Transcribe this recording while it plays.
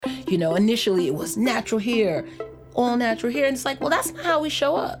Initially it was natural hair, all natural hair. And it's like, well, that's not how we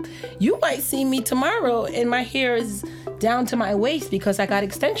show up. You might see me tomorrow and my hair is down to my waist because I got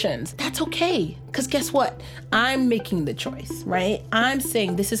extensions. That's okay. Because guess what? I'm making the choice, right? I'm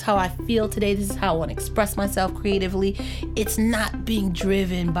saying this is how I feel today. This is how I want to express myself creatively. It's not being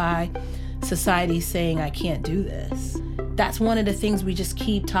driven by society saying I can't do this. That's one of the things we just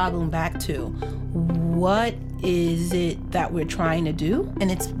keep toggling back to. What is it that we're trying to do? And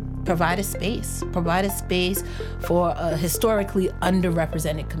it's provide a space for a historically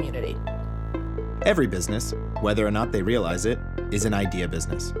underrepresented community. Every business, whether or not they realize it, is an idea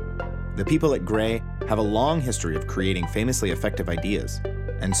business. The people at Grey have a long history of creating famously effective ideas.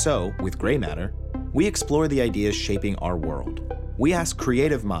 And so, with Grey Matter, we explore the ideas shaping our world. We ask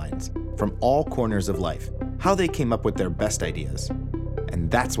creative minds from all corners of life how they came up with their best ideas. And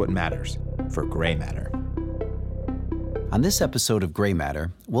that's what matters for Grey Matter. On this episode of Grey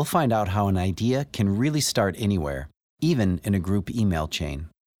Matter, we'll find out how an idea can really start anywhere, even in a group email chain.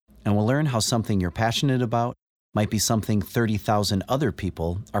 And we'll learn how something you're passionate about might be something 30,000 other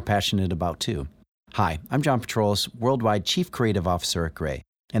people are passionate about too. Hi, I'm John Petrolis, Worldwide Chief Creative Officer at Grey,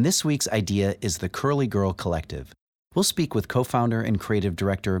 and this week's idea is the Curly Girl Collective. We'll speak with co-founder and creative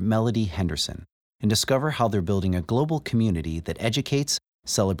director Melody Henderson and discover how they're building a global community that educates,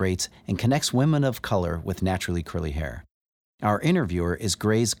 celebrates, and connects women of color with naturally curly hair. Our interviewer is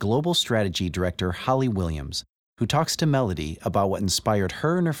Grey's Global Strategy Director, Holly Williams, who talks to Melody about what inspired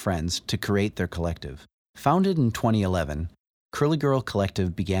her and her friends to create their collective. Founded in 2011, Curly Girl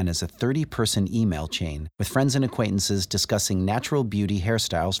Collective began as a 30-person email chain with friends and acquaintances discussing natural beauty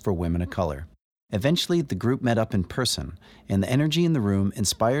hairstyles for women of color. Eventually, the group met up in person, and the energy in the room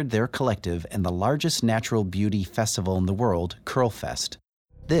inspired their collective and the largest natural beauty festival in the world, Curlfest.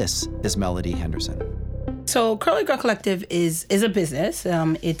 This is Melody Henderson. So Curly Girl Collective is a business.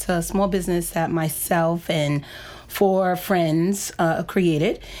 It's a small business that myself and 4 friends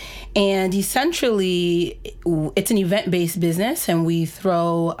created. And essentially, it's an event-based business, and we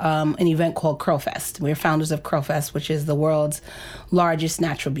throw an event called Curlfest. We're founders of Curlfest, which is the world's largest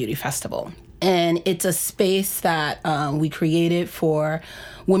natural beauty festival. And it's a space that we created for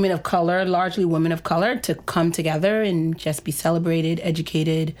women of color, largely women of color, to come together and just be celebrated,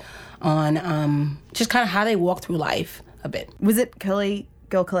 educated on just kind of how they walk through life a bit. Was it Curly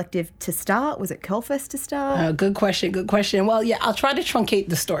Girl Collective to start? Was it Curlfest to start? Good question. Well, yeah, I'll try to truncate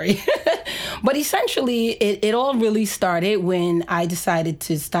the story. But essentially, it all really started when I decided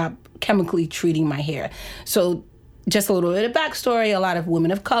to stop chemically treating my hair. So just a little bit of backstory, a lot of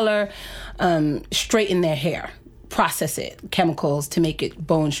women of color straighten their hair, process it, chemicals to make it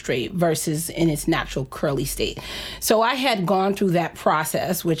bone straight versus in its natural curly state. So I had gone through that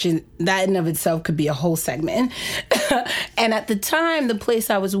process, which in that in of itself could be a whole segment. And at the time, the place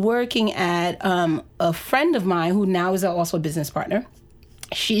I was working at, a friend of mine who now is also a business partner,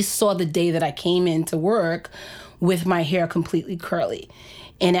 she saw the day that I came into work with my hair completely curly.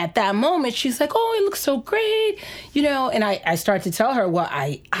 And at that moment, she's like, oh, it looks so great, and I started to tell her, well,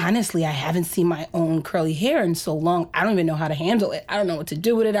 I haven't seen my own curly hair in so long. I don't even know how to handle it. I don't know what to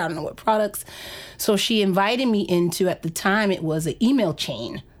do with it. I don't know what products. So she invited me into, at the time, it was an email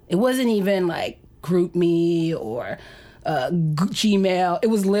chain. It wasn't even like GroupMe or Gmail. It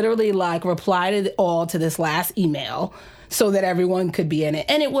was literally like reply to this last email so that everyone could be in it.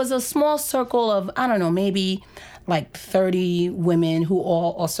 And it was a small circle of, I don't know, maybe like 30 women who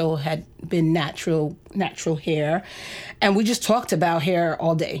all also had been natural hair. And we just talked about hair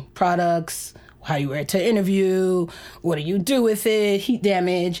all day. Products, how you wear it to interview, what do you do with it, heat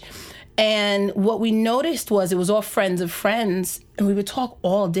damage. And what we noticed was it was all friends of friends, and we would talk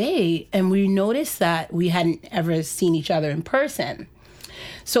all day, and we noticed that we hadn't ever seen each other in person.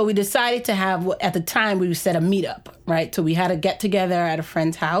 So we decided to have, at the time, we set a meetup, right? So we had a get together at a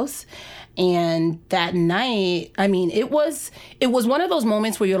friend's house. And that night, it was one of those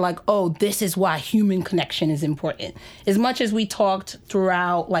moments where you're like, oh, this is why human connection is important. As much as we talked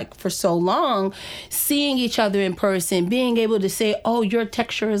throughout, like, for so long, seeing each other in person, being able to say, oh, your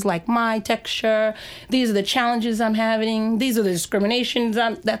texture is like my texture. These are the challenges I'm having. These are the discriminations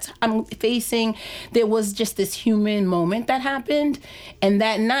I'm facing. There was just this human moment that happened. And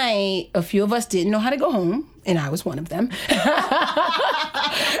that night, a few of us didn't know how to go home. And I was one of them.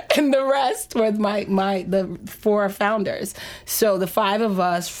 And the rest were the 4 founders. So the 5 of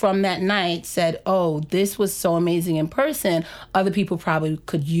us from that night said, oh, this was so amazing in person. Other people probably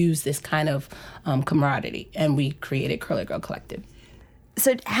could use this kind of camaraderie. And we created Curly Girl Collective.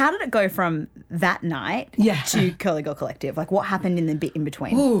 So how did it go from that night to Curly Girl Collective? Like, what happened in the bit in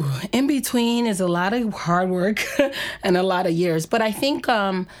between? Ooh, in between is a lot of hard work and a lot of years. But I think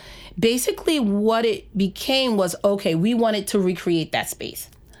basically what it became was, okay, we wanted to recreate that space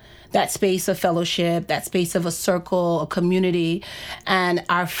of fellowship, that space of a circle, a community. And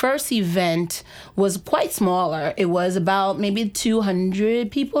our first event was quite smaller. It was about maybe 200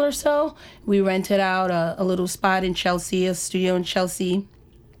 people or so. We rented out a little spot in Chelsea, a studio in Chelsea.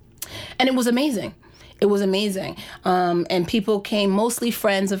 And it was amazing. It was amazing. And people came, mostly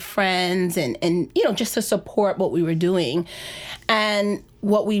friends of friends, and just to support what we were doing. And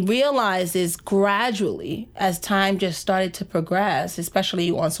what we realized is gradually, as time just started to progress,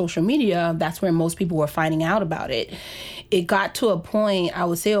 especially on social media, that's where most people were finding out about it. It got to a point, I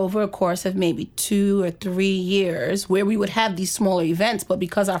would say over a course of maybe 2 or 3 years, where we would have these smaller events, but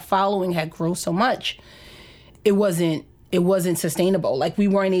because our following had grown so much, it wasn't sustainable. Like, we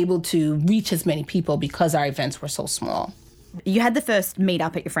weren't able to reach as many people because our events were so small. You had the first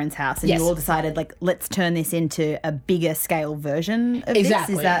meetup at your friend's house, and yes. You all decided, like, let's turn this into a bigger scale version of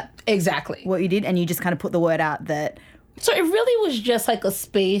exactly. this. Is that exactly what you did? And you just kind of put the word out that... So it really was just like a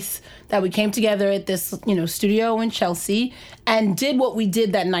space that we came together at this, studio in Chelsea and did what we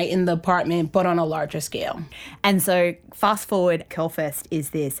did that night in the apartment, but on a larger scale. And so fast forward, Curlfest is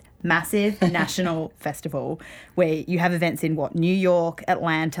this massive national festival where you have events in New York,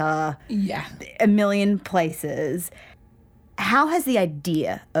 Atlanta, a million places. How has the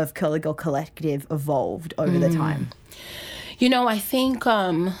idea of Curly Girl Collective evolved over the time? I think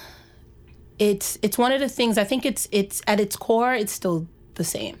it's one of the things. I think it's at its core, it's still the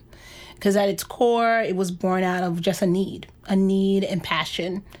same, because at its core, it was born out of just a need and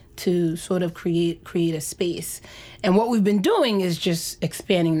passion to sort of create a space. And what we've been doing is just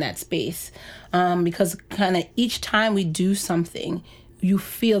expanding that space, because kind of each time we do something, you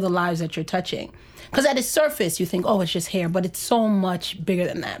feel the lives that you're touching. Because at its surface, you think, oh, it's just hair, but it's so much bigger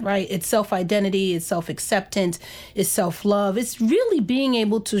than that, right? It's self-identity, it's self-acceptance, it's self-love. It's really being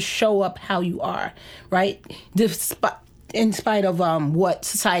able to show up how you are, right? In spite of what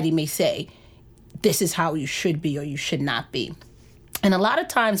society may say, this is how you should be or you should not be. And a lot of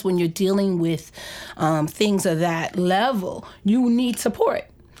times when you're dealing with things of that level, you need support.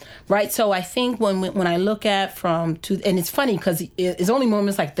 Right, so I think when I look at and it's funny because it's only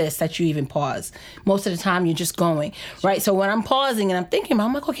moments like this that you even pause. Most of the time you're just going, right? So when I'm pausing and I'm thinking about,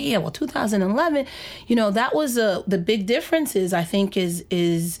 I'm like, okay, 2011, that was the big difference is, I think,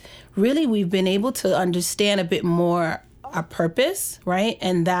 is really we've been able to understand a bit more our purpose, right?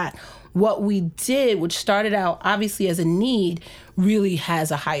 And that what we did, which started out obviously as a need, really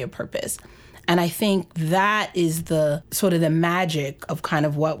has a higher purpose. And I think that is the sort of the magic of kind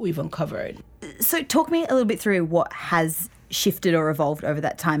of what we've uncovered. So talk me a little bit through what has shifted or evolved over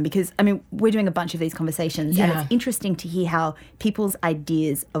that time, because, we're doing a bunch of these conversations and it's interesting to hear how people's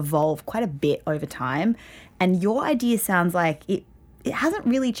ideas evolve quite a bit over time. And your idea sounds like it hasn't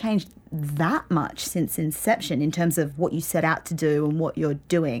really changed that much since inception in terms of what you set out to do and what you're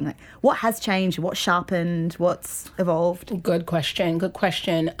doing. Like, what has changed? What sharpened? What's evolved? Good question.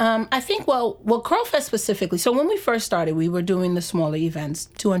 I think, Curlfest specifically, so when we first started, we were doing the smaller events,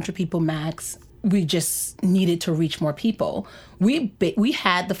 200 people max. We just needed to reach more people. We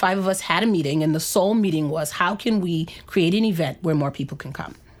had, the 5 of us had a meeting, and the sole meeting was, how can we create an event where more people can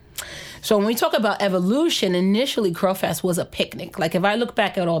come? So when we talk about evolution, initially Curlfest was a picnic. Like, if I look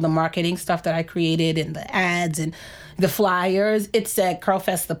back at all the marketing stuff that I created and the ads and the flyers, it said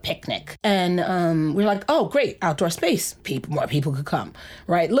Curlfest the picnic. And we're like, oh, great, outdoor space. More people could come,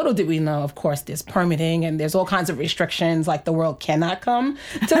 right? Little did we know, of course, there's permitting and there's all kinds of restrictions, like the world cannot come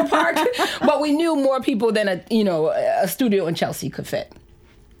to the park. But we knew more people than a studio in Chelsea could fit.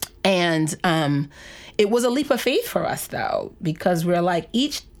 And it was a leap of faith for us, though, because we're like,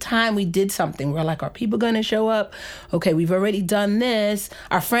 each time we did something, we're like, are people going to show up? Okay, we've already done this,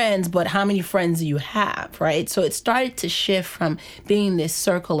 our friends, but how many friends do you have, right? So it started to shift from being this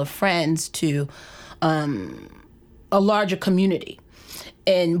circle of friends to a larger community.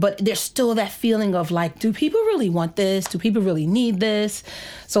 But there's still that feeling of like, do people really want this? Do people really need this?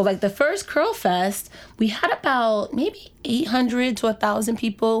 So like the first Curlfest, we had about maybe 800 to 1,000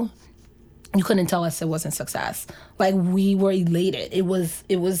 people. You couldn't tell us it wasn't success. Like, we were elated.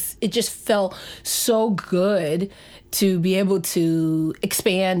 It just felt so good to be able to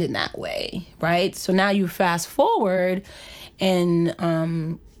expand in that way, right? So now you fast forward,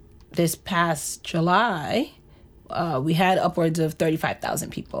 and this past July, we had upwards of 35,000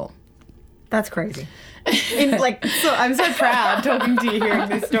 people. That's crazy. I'm so proud talking to you, hearing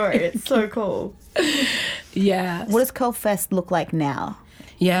this story. It's so cool. Yeah. What does Curlfest look like now?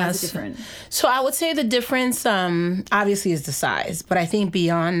 Yes. So I would say the difference obviously is the size, but I think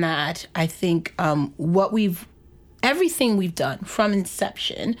beyond that, I think what we've everything we've done from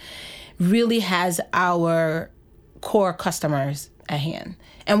inception really has our core customers at hand.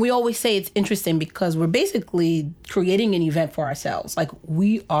 And we always say it's interesting because we're basically creating an event for ourselves. Like,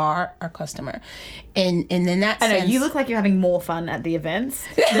 we are our customer. And in that sense... I know, you look like you're having more fun at the events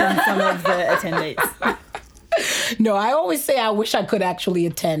than some of the attendees. No, I always say I wish I could actually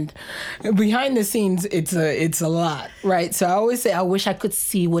attend. Behind the scenes, it's a lot, right? So I always say I wish I could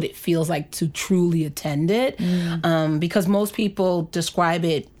see what it feels like to truly attend it. Because most people describe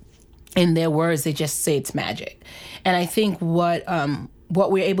it in their words, they just say it's magic. And I think what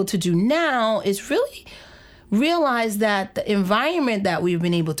we're able to do now is really realize that the environment that we've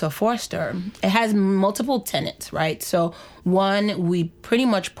been able to foster, it has multiple tenets, right? So one, we pretty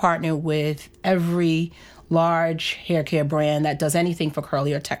much partner with every large hair care brand that does anything for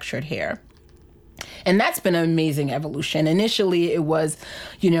curly or textured hair. And that's been an amazing evolution. Initially, it was,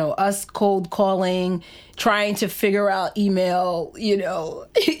 us cold calling, trying to figure out email,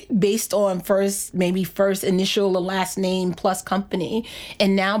 based on first initial or last name plus company.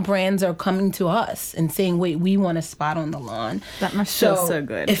 And now brands are coming to us and saying, wait, we want a spot on the lawn. That must feel so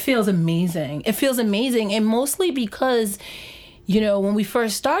good. It feels amazing. And mostly because, when we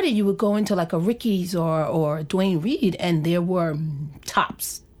first started, you would go into like a Ricky's or Dwayne Reed, and there were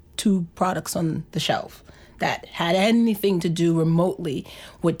tops 2 products on the shelf that had anything to do remotely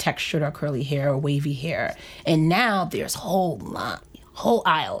with textured or curly hair or wavy hair. And now there's whole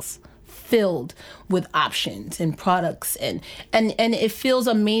aisles filled with options and products. And it feels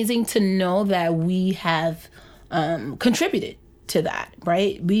amazing to know that we have contributed to that,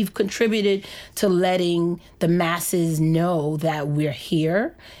 right? We've contributed to letting the masses know that we're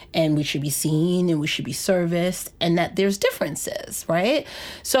here and we should be seen and we should be serviced and that there's differences, right?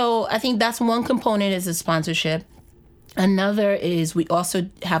 So I think that's one component is the sponsorship. Another is we also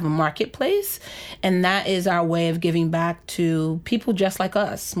have a marketplace, and that is our way of giving back to people just like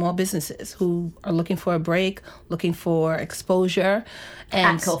us, small businesses who are looking for a break, looking for exposure.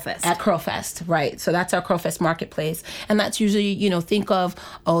 And at Curlfest. At Curlfest, right. So that's our Curlfest marketplace. And that's usually, think of,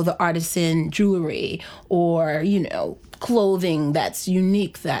 the artisan jewelry or, clothing that's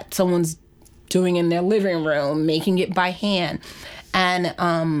unique that someone's doing in their living room, making it by hand. And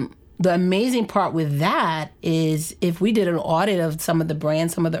the amazing part with that is if we did an audit of some of the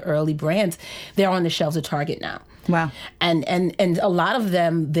brands, some of the early brands, they're on the shelves of Target now. Wow. And a lot of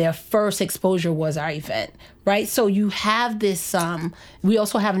them, their first exposure was our event, right? So you have this, we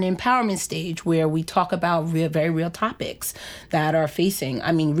also have an empowerment stage where we talk about very real topics that are facing.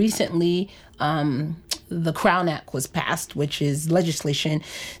 I mean, recently, the Crown Act was passed, which is legislation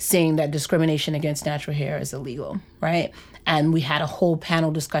saying that discrimination against natural hair is illegal, right? And we had a whole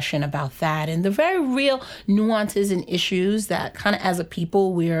panel discussion about that and the very real nuances and issues that kind of as a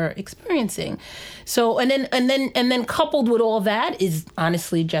people we're experiencing. So, and then coupled with all that is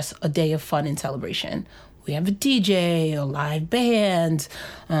honestly just a day of fun and celebration. We have a DJ, a live band,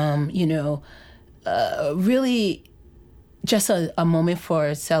 really just a moment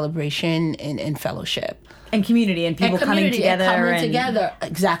for celebration and fellowship. And community and people coming together.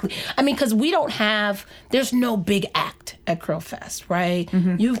 Exactly. I mean, because there's no big act at Curlfest, right?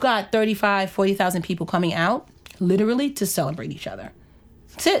 Mm-hmm. You've got 35,000, 40,000 people coming out literally to celebrate each other.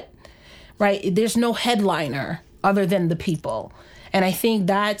 That's it, right? There's no headliner other than the people. And I think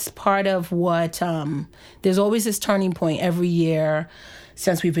that's part of what, there's always this turning point every year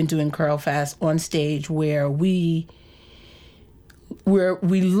since we've been doing Curlfest on stage where we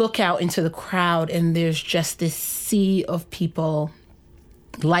look out into the crowd and there's just this sea of people,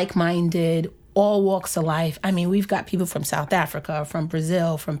 like-minded, all walks of life. I mean, we've got people from South Africa, from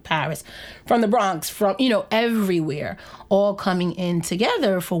Brazil, from Paris, from the Bronx, from, everywhere, all coming in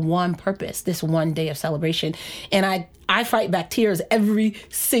together for one purpose, this one day of celebration. And I fight back tears every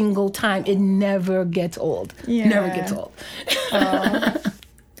single time. It never gets old. Yeah. Never gets old.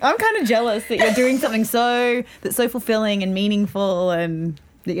 I'm kind of jealous that you're doing something that's so fulfilling and meaningful and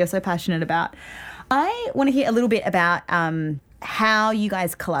that you're so passionate about. I want to hear a little bit about how you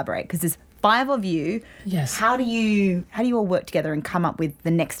guys collaborate, because there's 5 of you. Yes. How do you all work together and come up with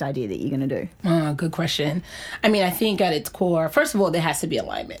the next idea that you're going to do? Good question. I mean, I think at its core, first of all, there has to be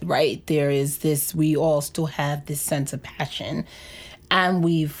alignment, right? There is this, we all still have this sense of passion. And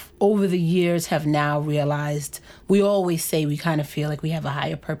we've, over the years, have now realized, we always say we kind of feel like we have a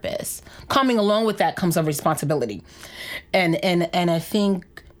higher purpose. Coming along with that comes a responsibility. And I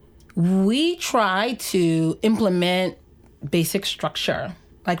think we try to implement basic structure,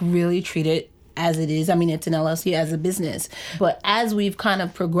 like really treat it as it is. I mean, it's an LLC as a business. But as we've kind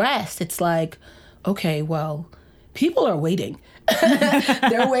of progressed, it's like, okay, well, people are waiting.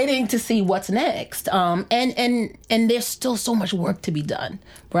 They're waiting to see what's next. And there's still so much work to be done,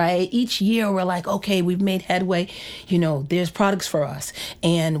 right? Each year we're like, okay, we've made headway. You know, there's products for us,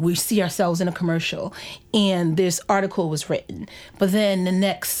 and we see ourselves in a commercial, and this article was written. But then the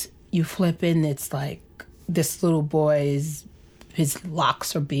next you flip in, it's like this little boy's his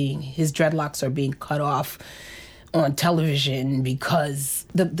dreadlocks are being cut off on television because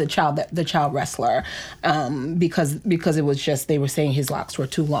the child wrestler, because it was just, they were saying his locks were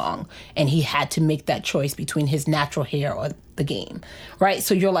too long, and he had to make that choice between his natural hair or the game, right?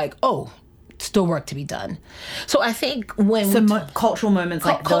 So you're like, oh, still work to be done. So I think when cultural moments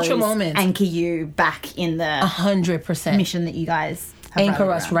like cultural those moments anchor you back in the 100% mission that you guys have anchor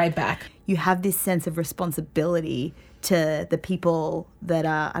us right back. You have this sense of responsibility to the people that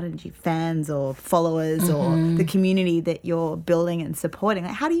are, I don't know, fans or followers or the community that you're building and supporting.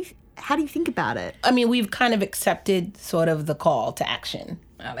 Like, how do you think about it? I mean, we've kind of accepted sort of the call to action,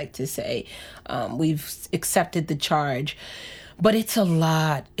 I like to say. We've accepted the charge, but it's a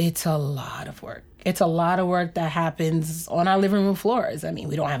lot of work. It's a lot of work that happens on our living room floors. I mean,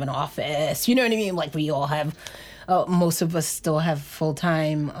 we don't have an office, you know what I mean? Like, we all have, most of us still have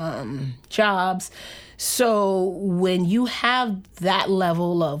full-time jobs. So when you have that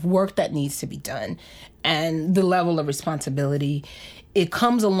level of work that needs to be done and the level of responsibility, it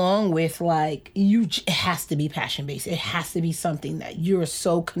comes along with, like, it has to be passion-based. It has to be something that you're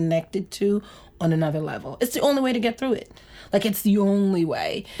so connected to on another level. It's the only way to get through it. Like, it's the only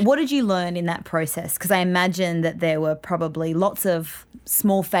way. What did you learn in that process? Because I imagine that there were probably lots of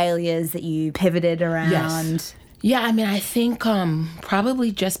small failures that you pivoted around. Yes. Yeah, I mean, I think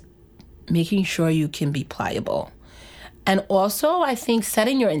probably just making sure you can be pliable. And also, I think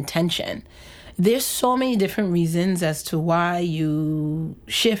setting your intention. There's so many different reasons as to why you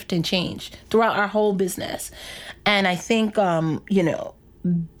shift and change throughout our whole business. And I think,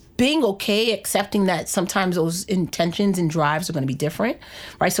 being okay, accepting that sometimes those intentions and drives are going to be different,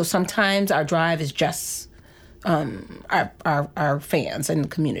 right? So sometimes our drive is just our fans and the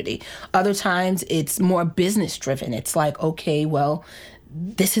community. Other times it's more business driven. It's like, okay, well,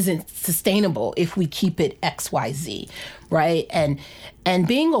 this isn't sustainable if we keep it XYZ, right? And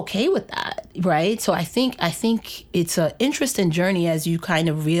being okay with that, right? So I think it's an interesting journey as you kind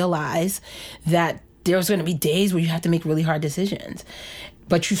of realize that there's going to be days where you have to make really hard decisions,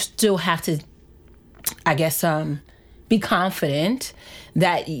 but you still have to, I guess, be confident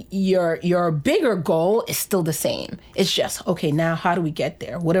that your bigger goal is still the same. It's just, okay, now how do we get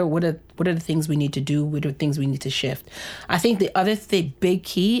there? What are the things we need to do? What are things we need to shift? I think the other big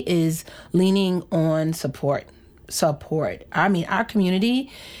key is leaning on support. I mean, our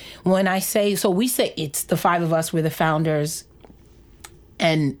community, when I say, so we say it's the five of us, we're the founders,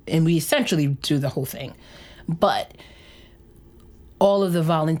 and we essentially do the whole thing. But all of the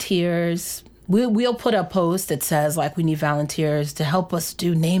volunteers, we'll put a post that says, like, we need volunteers to help us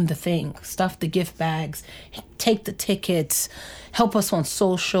name the thing, stuff the gift bags, take the tickets, help us on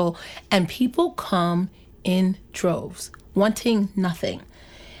social. And people come in droves, wanting nothing.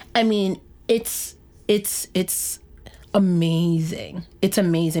 I mean, it's amazing. It's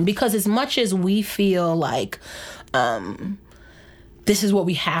amazing because as much as we feel like this is what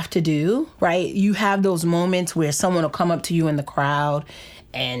we have to do, right? You have those moments where someone will come up to you in the crowd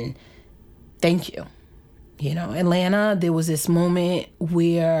and thank you. You know, Atlanta, there was this moment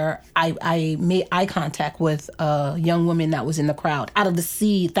where I made eye contact with a young woman that was in the crowd out of the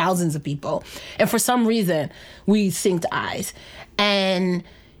sea, thousands of people. And for some reason, we synced eyes. And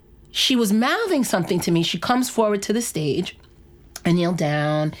she was mouthing something to me. She comes forward to the stage. I kneel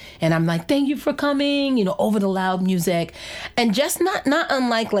down and I'm like, thank you for coming, you know, over the loud music. And just not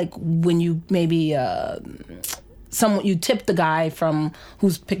unlike like when you maybe you tip the guy from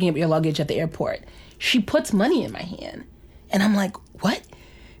who's picking up your luggage at the airport. She puts money in my hand. And I'm like, what?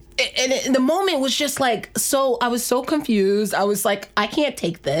 And the moment was just like, so I was so confused. I was like, I can't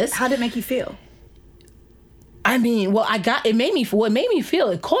take this. How did it make you feel? I mean, well, it made me feel,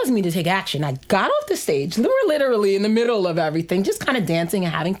 it caused me to take action. I got off the stage. We were literally in the middle of everything, just kind of dancing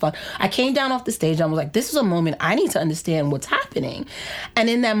and having fun. I came down off the stage. And I was like, this is a moment I need to understand what's happening.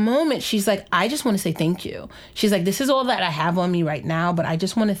 And in that moment, she's like, I just want to say thank you. She's like, this is all that I have on me right now, but I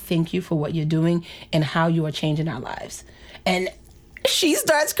just want to thank you for what you're doing and how you are changing our lives. And she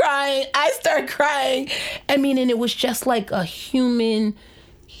starts crying. I start crying. I mean, and it was just like a human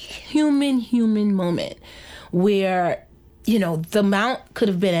moment. Where, you know, the amount could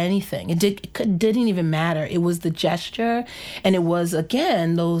have been anything. It didn't even matter. It was the gesture. And it was,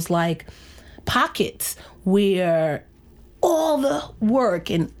 again, those like pockets where all the work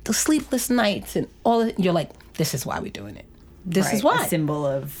and the sleepless nights and all, you're like, this is why we're doing it. this is why. A symbol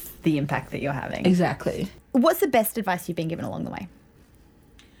of the impact that you're having. Exactly. What's the best advice you've been given along the way?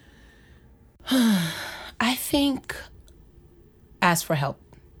 I think ask for help.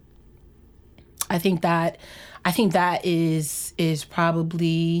 I think that is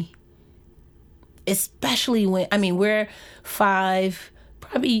probably, especially when, I mean, we're 5,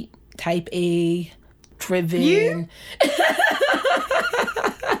 probably type A, driven. You?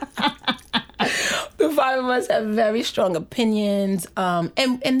 The 5 of us have very strong opinions.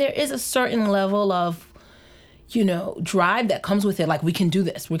 And there is a certain level of, drive that comes with it. Like, we can do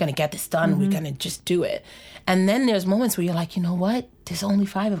this. We're going to get this done. We're going to just do it. And then there's moments where you're like, you know what? There's only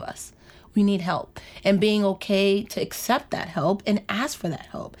 5 of us. We need help. And being okay to accept that help and ask for that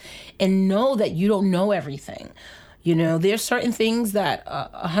help and know that you don't know everything. There's certain things that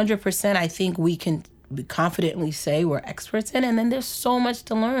 100% I think we can confidently say we're experts in. And then there's so much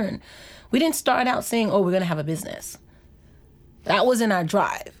to learn. We didn't start out saying, oh, we're going to have a business. That wasn't our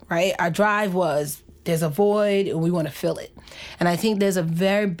drive, right? Our drive was, there's a void and we want to fill it. And I think there's a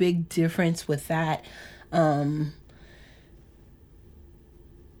very big difference with that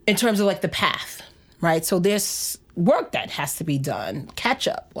in terms of like the path, right? So there's work that has to be done, catch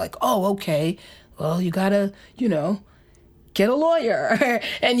up. Like, oh, okay, well, you gotta, get a lawyer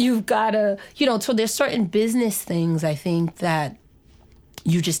and you've gotta, so there's certain business things I think that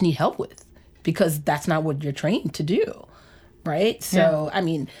you just need help with because that's not what you're trained to do, right? So, I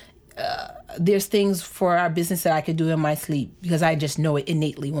mean, there's things for our business that I could do in my sleep because I just know it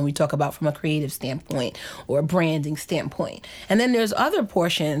innately when we talk about from a creative standpoint or a branding standpoint. And then there's other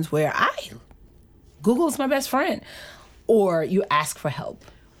portions where Google's my best friend or you ask for help.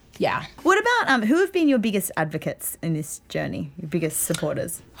 Yeah. What about who have been your biggest advocates in this journey, your biggest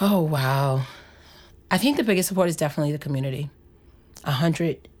supporters? Oh, wow. I think the biggest support is definitely the community.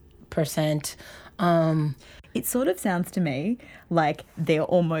 100%. It sort of sounds to me like they're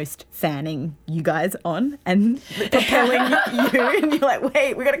almost fanning you guys on and propelling you. And you're like,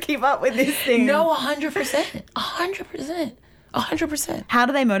 wait, we got to keep up with this thing. No, 100%. 100%. 100%. How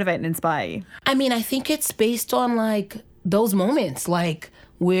do they motivate and inspire you? I mean, I think it's based on like those moments, like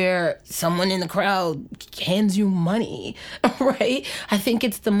where someone in the crowd hands you money, right? I think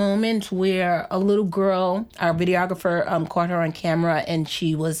it's the moment where a little girl, our videographer caught her on camera and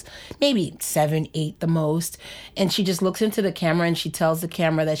she was maybe 7, 8 the most. And she just looks into the camera and she tells the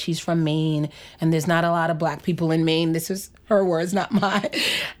camera that she's from Maine and there's not a lot of Black people in Maine. This is her words, not mine.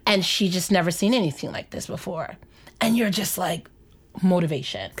 And she just never seen anything like this before. And you're just like,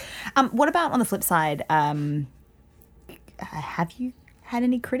 motivation. What about on the flip side? Have you had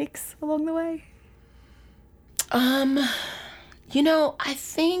any critics along the way? I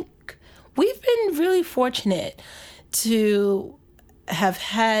think we've been really fortunate to have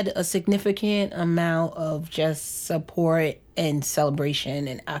had a significant amount of just support and celebration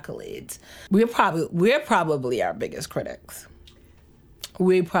and accolades. We're probably our biggest critics.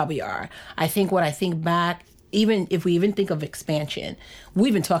 We probably are. I think when I think back, even if we even think of expansion,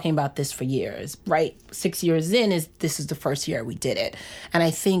 we've been talking about this for years, right? 6 years in, this is the first year we did it. And I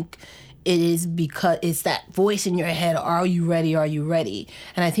think it is because it's that voice in your head, are you ready, are you ready?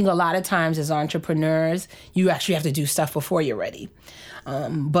 And I think a lot of times as entrepreneurs, you actually have to do stuff before you're ready.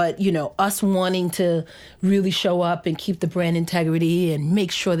 But, us wanting to really show up and keep the brand integrity and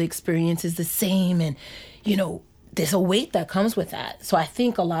make sure the experience is the same and, there's a weight that comes with that. So I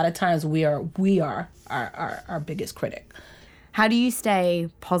think a lot of times we are our biggest critic. How do you stay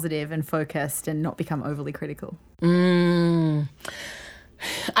positive and focused and not become overly critical? I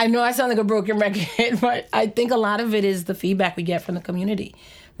know I sound like a broken record, but I think a lot of it is the feedback we get from the community,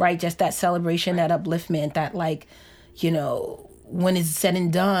 right? Just that celebration, that upliftment, that when it's said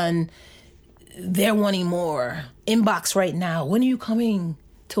and done, they're wanting more. Inbox right now. When are you coming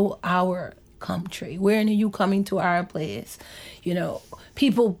to our country? When are you coming to our place?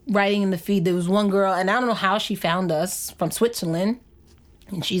 People writing in the feed. There was one girl, and I don't know how she found us, from Switzerland,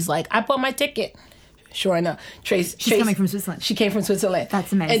 and she's like, I bought my ticket. Sure enough, Tracy. She's coming from Switzerland. She came from Switzerland.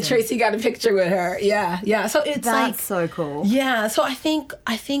 That's amazing. And Tracy got a picture with her. Yeah. So it's that's so cool. Yeah. So I think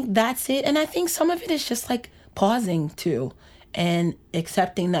that's it, and I think some of it is just like pausing too, and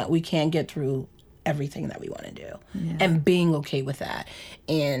accepting that we can't get through everything that we want to do, and being okay with that,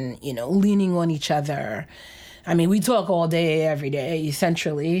 and leaning on each other. I mean, we talk all day, every day,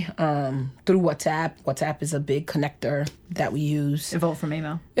 essentially, through WhatsApp. WhatsApp is a big connector that we use. Evolved from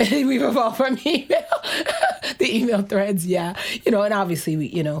email. We've evolved from email. The email threads, yeah. And obviously,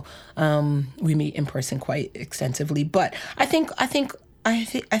 we meet in person quite extensively. But I think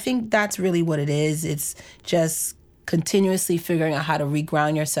that's really what it is. It's just continuously figuring out how to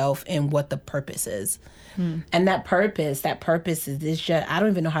reground yourself in what the purpose is. And that purpose is just, I don't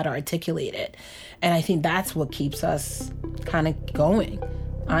even know how to articulate it. And I think that's what keeps us kind of going.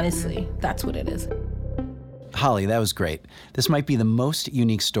 Honestly, that's what it is. Holly, that was great. This might be the most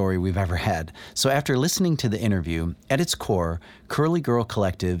unique story we've ever had. So after listening to the interview, at its core, Curly Girl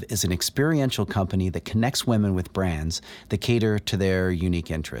Collective is an experiential company that connects women with brands that cater to their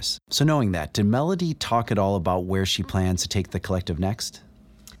unique interests. So knowing that, did Melody talk at all about where she plans to take the collective next?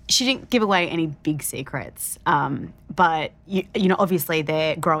 She didn't give away any big secrets, but you know, obviously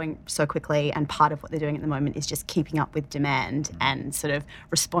they're growing so quickly, and part of what they're doing at the moment is just keeping up with demand and sort of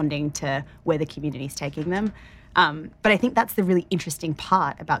responding to where the community is taking them. But I think that's the really interesting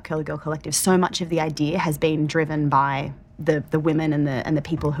part about Curly Girl Collective. So much of the idea has been driven by the women and the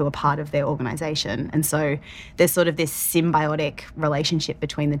people who are part of their organisation, and so there's sort of this symbiotic relationship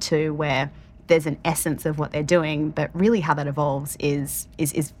between the two where there's an essence of what they're doing, but really how that evolves is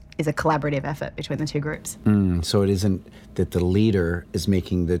a collaborative effort between the two groups. So it isn't that the leader is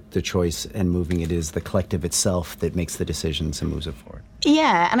making the choice and moving, it is the collective itself that makes the decisions and moves it forward.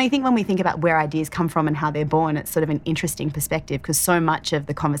 Yeah, and I think when we think about where ideas come from and how they're born, it's sort of an interesting perspective, because so much of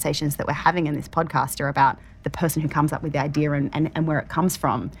the conversations that we're having in this podcast are about the person who comes up with the idea and where it comes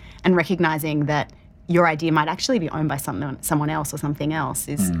from, and recognizing that your idea might actually be owned by someone else or something else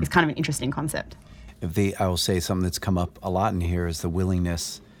is kind of an interesting concept. I will say something that's come up a lot in here is the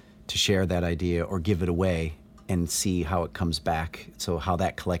willingness to share that idea or give it away and see how it comes back. So how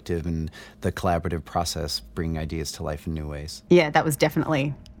that collective and the collaborative process bring ideas to life in new ways. Yeah, that was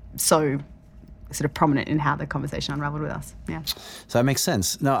definitely so sort of prominent in how the conversation unraveled with us. Yeah. So that makes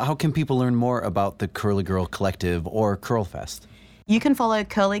sense. Now, how can people learn more about the Curly Girl Collective or Curlfest? You can follow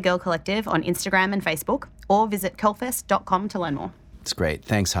Curly Girl Collective on Instagram and Facebook, or visit curlfest.com to learn more. It's great.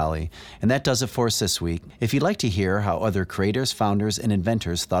 Thanks, Holly. And that does it for us this week. If you'd like to hear how other creators, founders, and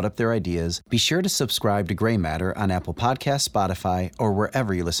inventors thought up their ideas, be sure to subscribe to Gray Matter on Apple Podcasts, Spotify, or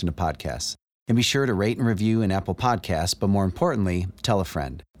wherever you listen to podcasts. And be sure to rate and review in Apple Podcasts, but more importantly, tell a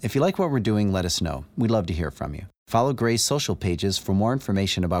friend. If you like what we're doing, let us know. We'd love to hear from you. Follow Gray's social pages for more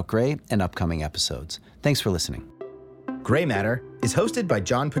information about Gray and upcoming episodes. Thanks for listening. Gray Matter is hosted by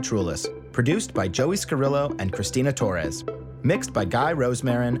John Petroulis, produced by Joey Scarillo and Christina Torres, mixed by Guy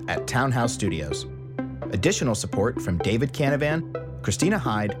Rosemarin at Townhouse Studios. Additional support from David Canavan, Christina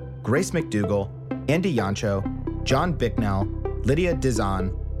Hyde, Grace McDougall, Andy Yancho, John Bicknell, Lydia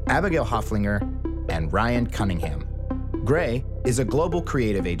Dizan, Abigail Hofflinger, and Ryan Cunningham. Gray is a global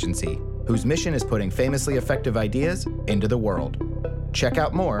creative agency whose mission is putting famously effective ideas into the world. Check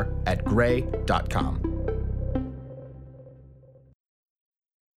out more at gray.com.